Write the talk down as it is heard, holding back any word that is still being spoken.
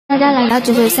家来到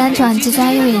这是3传计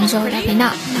算用研究的频道。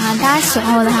大家喜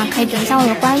欢我的话，可以点一下我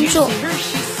的关注。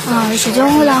手机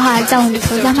用户的话，在我的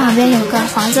头像旁边有个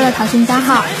黄色的桃心加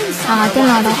号。电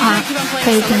脑的话，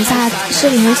可以点一下视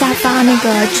频右下方那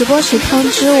个直播时通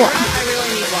知我。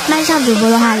麦上主播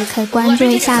的话，也可以关注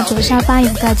一下左上方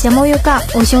有个节目预告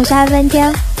，5星3分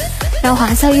天。然后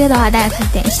黄色月的话，大家可以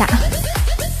点一下。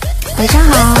晚上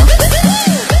好。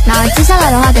那接下来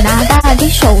的话，给大家带来第一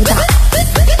首舞蹈。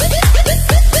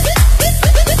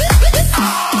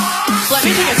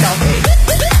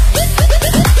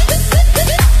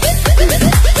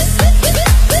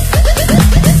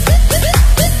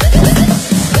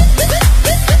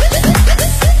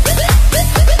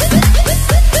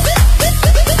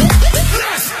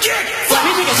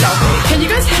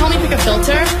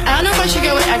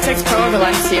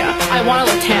I wanna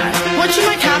look tan. What should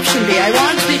my caption be? I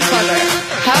want it to be clever.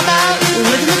 How about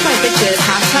living with my bitches,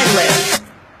 #live.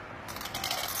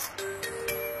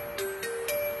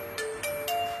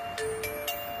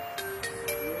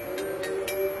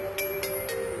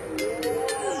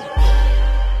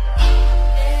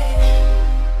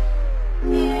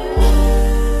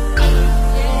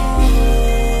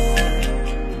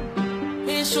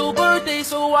 It's your birthday,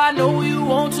 so I know you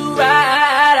want to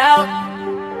ride out.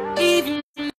 Even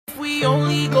we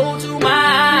only go to my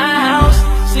house.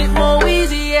 Sit more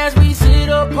easy as we sit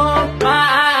upon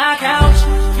my couch.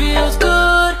 Feels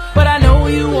good, but I know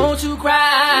you want to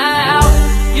cry out.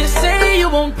 You say you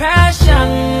want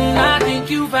passion, I think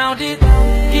you found it.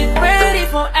 Get ready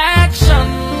for action,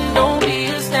 don't be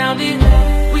astounded.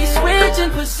 We switch in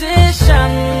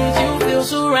positions, you feel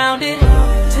surrounded.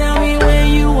 Tell me where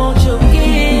you want your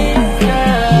gift,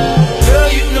 girl. Girl,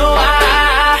 you know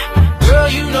Girl,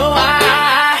 you know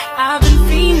I've been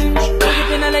fiending. You've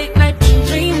been a late night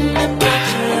dreaming about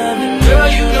your loving. Girl,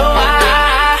 you know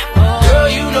Girl,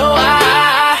 you know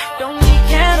don't need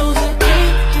candles and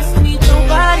cake, just need your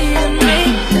body to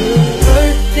make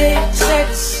birthday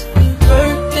sex,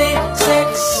 birthday sex.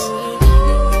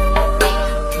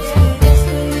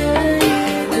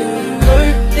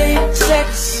 Birthday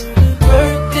sex,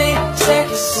 birthday sex.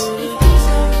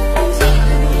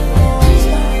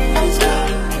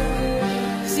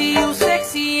 See you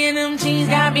sexy in them jeans,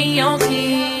 got me on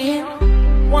 10.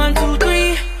 1, 2,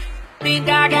 3, think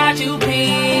I got you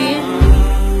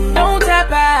pinned. Don't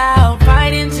tap out,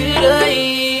 fight into the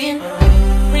end.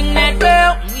 Ring that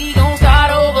bell, we gon'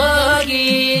 start over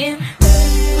again.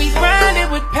 We grind it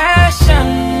with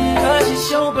passion, cause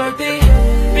it's your birthday.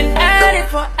 Been at it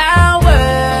for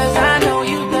hours, I know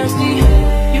you thirsty.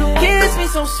 You kiss me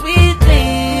so sweetly,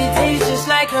 tastes just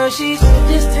like Hershey's.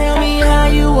 Just tell me how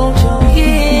you want your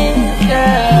gift,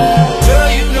 girl. Girl,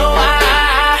 you know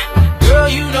Girl,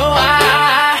 you know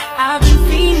I've been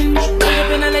fiending. I've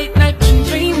been a late night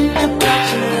dreaming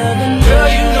about your loving. Girl,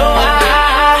 you know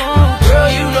Girl,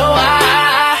 you know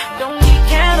don't need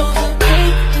candles or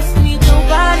cake, just need your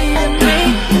body to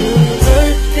make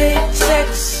birthday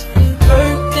sex,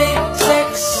 birthday sex.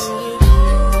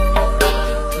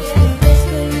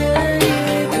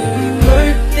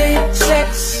 Birthday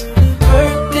sex,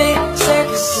 birthday sex.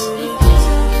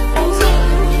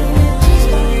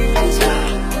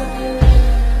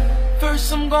 First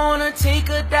I'm gonna take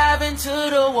a dive into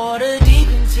the water deep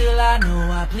until I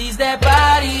know I please that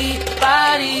body,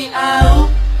 out.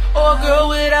 Or girl,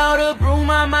 without a broom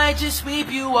I might just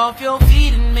sweep you off your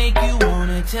feet and make you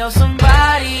wanna tell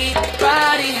somebody,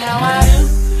 how I do.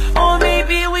 Or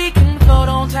maybe we can float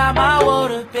on top my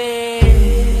water bed.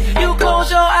 You close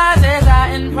your eyes as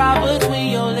I improv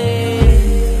between your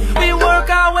legs. We work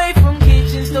our way from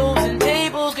kitchen stoves and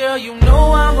tables. Girl, you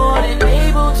know I'm more than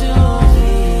able to.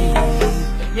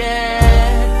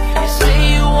 Yeah, you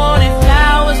say you wanted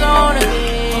flowers on a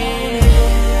bed,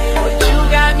 but you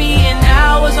got me in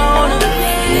hours on a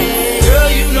bed. Girl,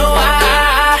 you know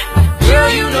Girl,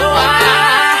 you know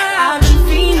I've been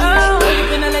fiending. You've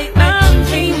been a late night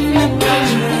dreaming about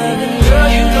your loving. Girl,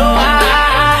 you know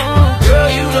Girl,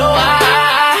 you know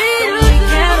don't need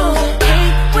candles and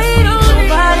cake, we don't need your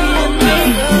body to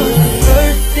make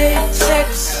birthday sex,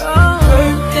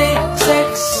 birthday sex.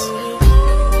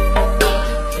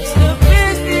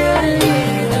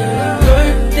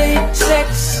 Birthday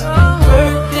sex,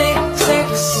 birthday sex.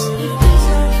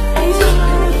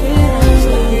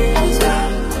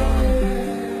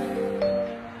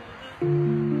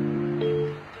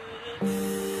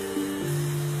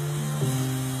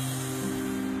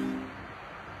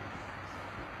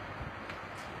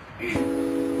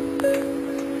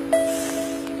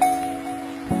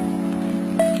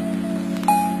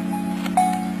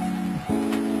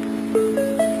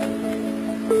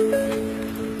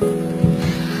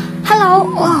 Hello，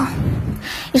 哇，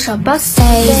一首 BIGO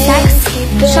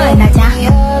送给大家。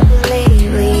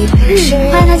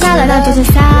欢迎大家来到93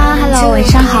 Hello 晚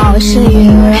上好，我是雨。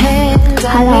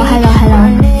 Hello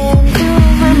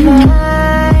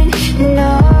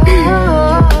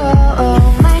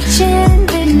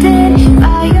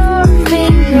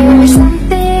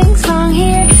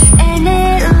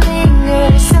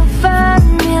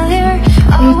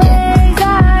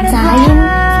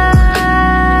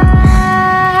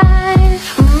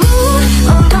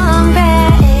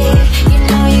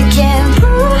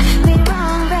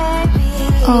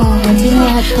我今天要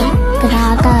给大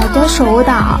家带来歌手舞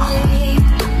蹈。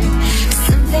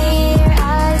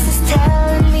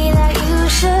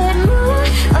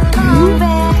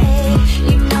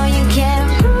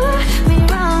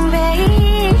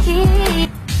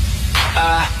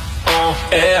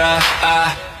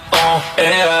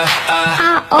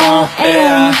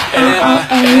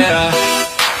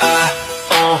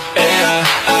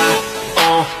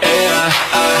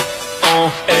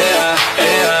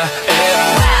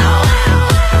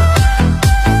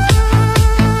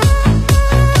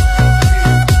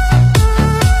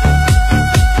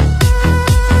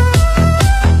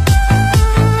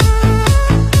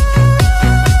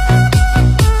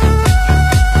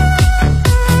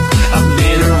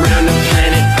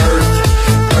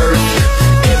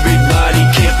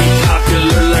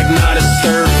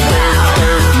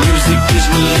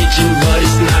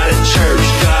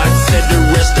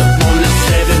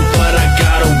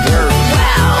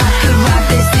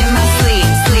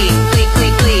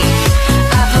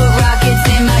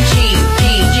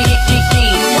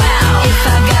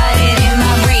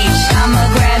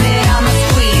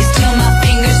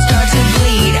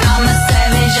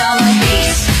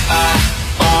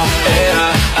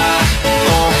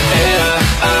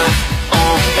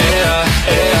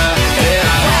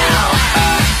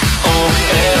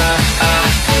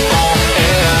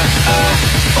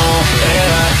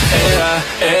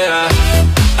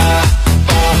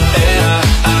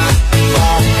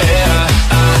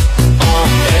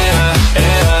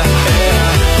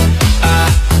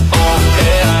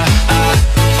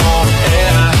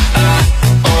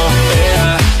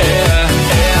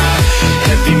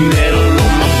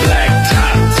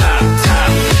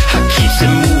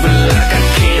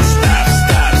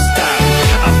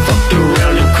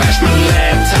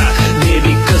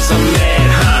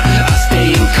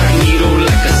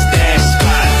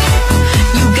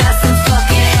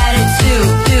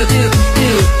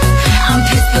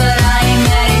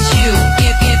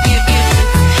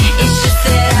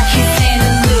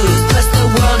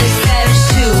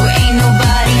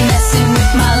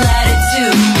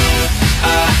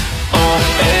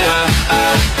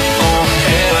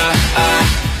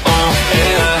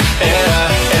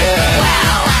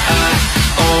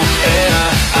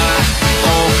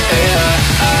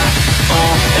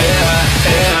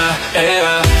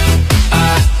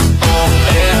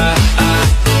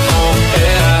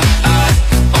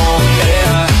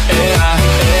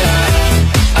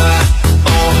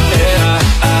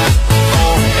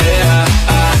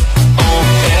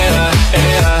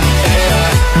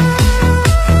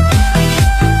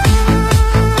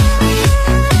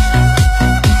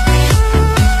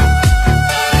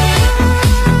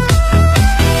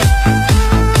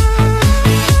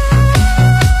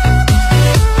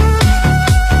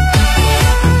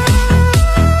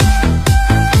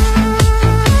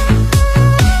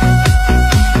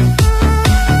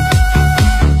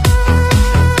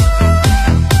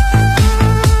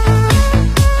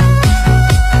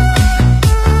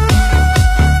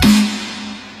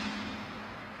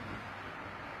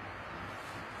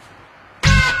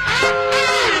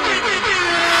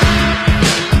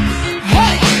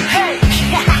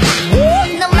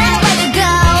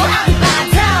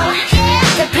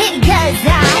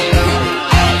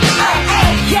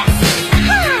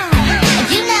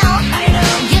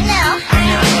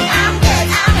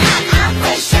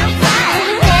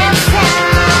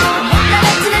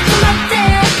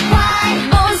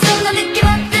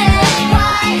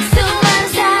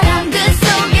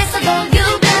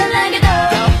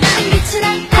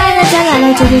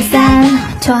93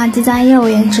秋寒计算业务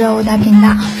员只有舞蹈频道。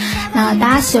那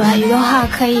大家喜欢鱼的话，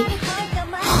可以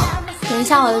点一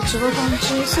下我的直播通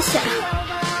知，谢谢。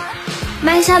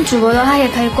麦一下主播的话，也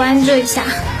可以关注一下。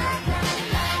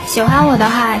喜欢我的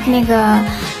话，那个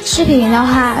视频的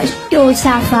话，右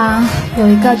下方有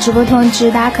一个直播通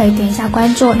知，大家可以点一下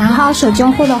关注。然后手机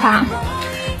用户的话，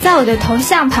在我的头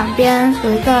像旁边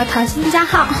有一个桃心加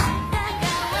号。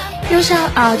右上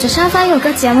左上方有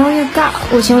个节目预告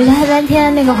，5星5星3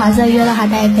天那个黄色约的话，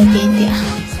大家可以点一点。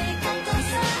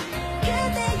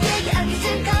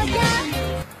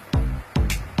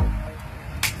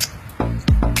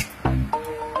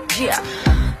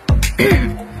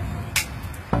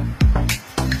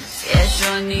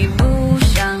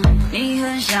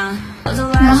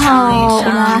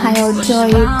做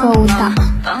一个舞蹈，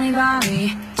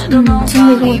经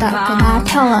历一个舞蹈给大家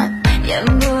跳完。演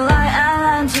不来安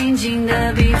安静静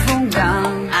的避风港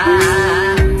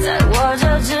在我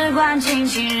这只管轻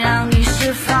轻让你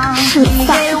释放，你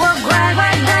给我乖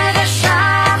乖待在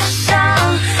沙发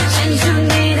上，伸出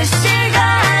你的膝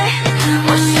盖，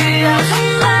我需要崇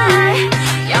拜，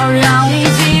要让你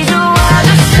记住我就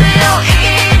是有一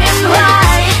点坏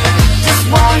Just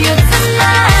want you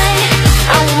tonight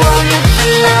I want you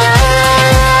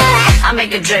tonight I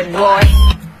make a dream boy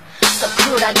So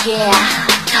쿨하게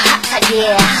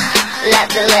핫하게 Let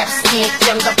the lipstick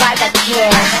좀 더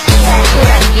빨갛게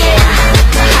쿨하게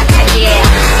핫하게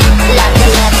Let the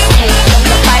lipstick 좀 더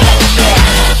빨갛게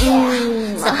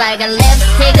새빨간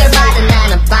립스틱을 받은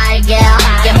나는 빨개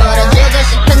깨물어주고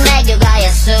싶은 애교가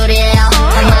예술이에요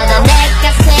밤마다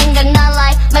내가 생각나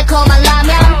like 매콤한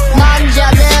라면 먼저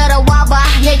들어와봐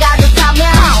네가 좋다면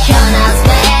현아's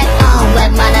bad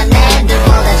웬만한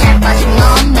애들보다 잘 빠진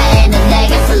몸매는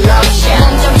내게 플로션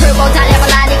몸 좀 풀고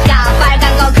달려보라니까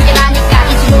빨간 거 그게 나니까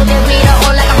이제 무대 위로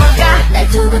올라가 볼까 날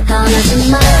두고 떠나지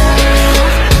마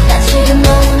나 지금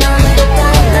너무 너무도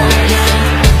달라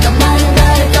너만은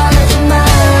나를 떠나지 마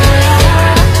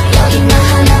여기 나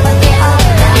하나밖에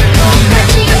없다 나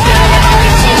지금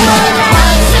변해버릴지 몰라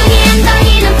원숭이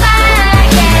엉덩이는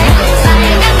빨개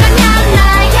빨간 건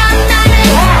향나는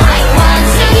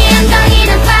원숭이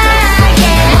엉덩이는 빨개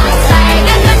빨간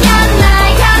건 향나는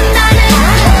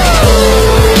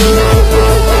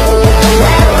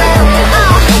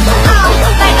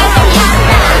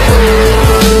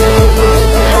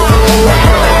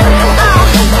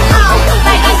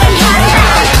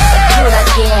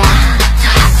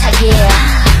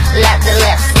Let the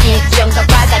lipstick 좀 더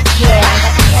빨갛게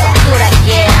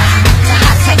쿨하게 더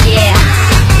핫하게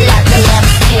Let the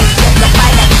lipstick 좀 더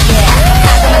빨갛게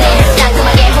깔끔하게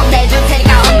깔끔하게 혼내줄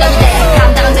테니까 엉덩이 대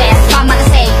감당 돼 밤마다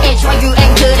say HYUN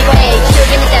그리고 A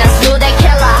즐기는 댄스 무대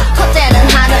킬러 콧대는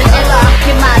하늘을 찔러 그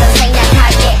말은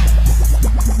생략할게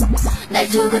날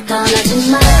두고 떠나지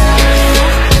마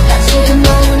나 지금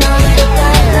너무 너무도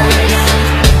달라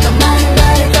너만은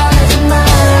나를 떠나지 마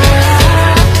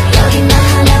여기 나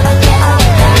하나밖에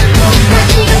없다 나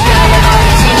지금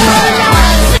변해버릴지 몰라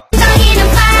원숭이는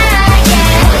빨개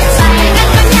빨간 건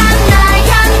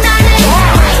향나는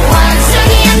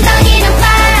원숭이 엉덩이는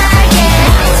빨개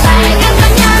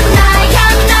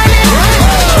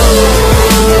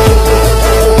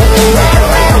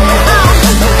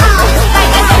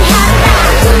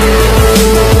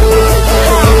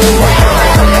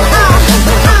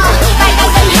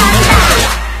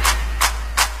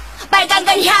빨간 건 향나는 빨간 건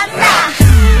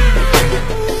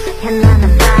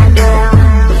향나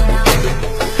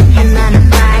향나는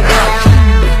빨개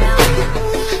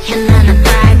향나는 빨개 향나는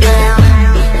빨개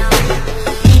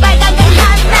빨간 건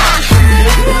향나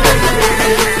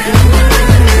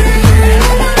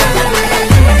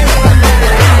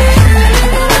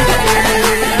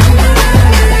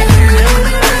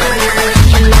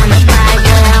향나는 빨개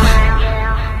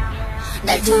날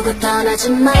두고 떠나지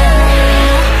마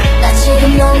나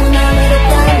지금 너무 너무도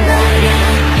달라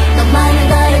너만은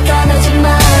나를 떠나지 마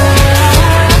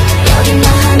여기 나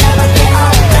하나밖에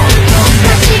없다 나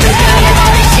지금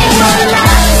변해버릴지 몰라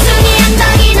원숭이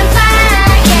엉덩이는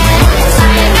빨개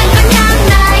빨간 건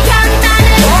향나는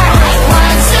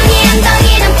원숭이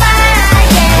엉덩이는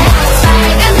빨개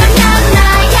빨간 건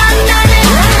향나는 빨간 건 향나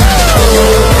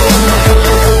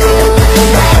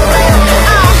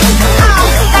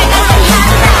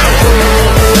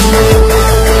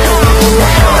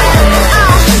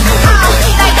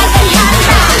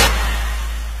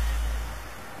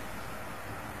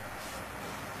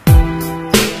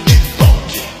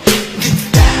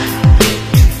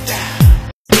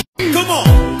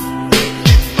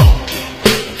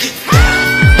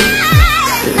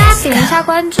点一下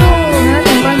关注，没有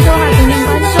点关注的话点点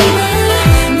关注。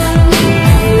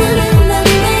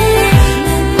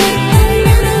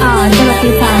这个地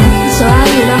方喜欢鱼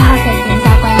的话可以点一下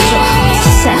关注，谢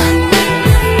谢。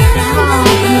然后我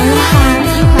们的话一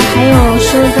会儿还有15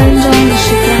分钟。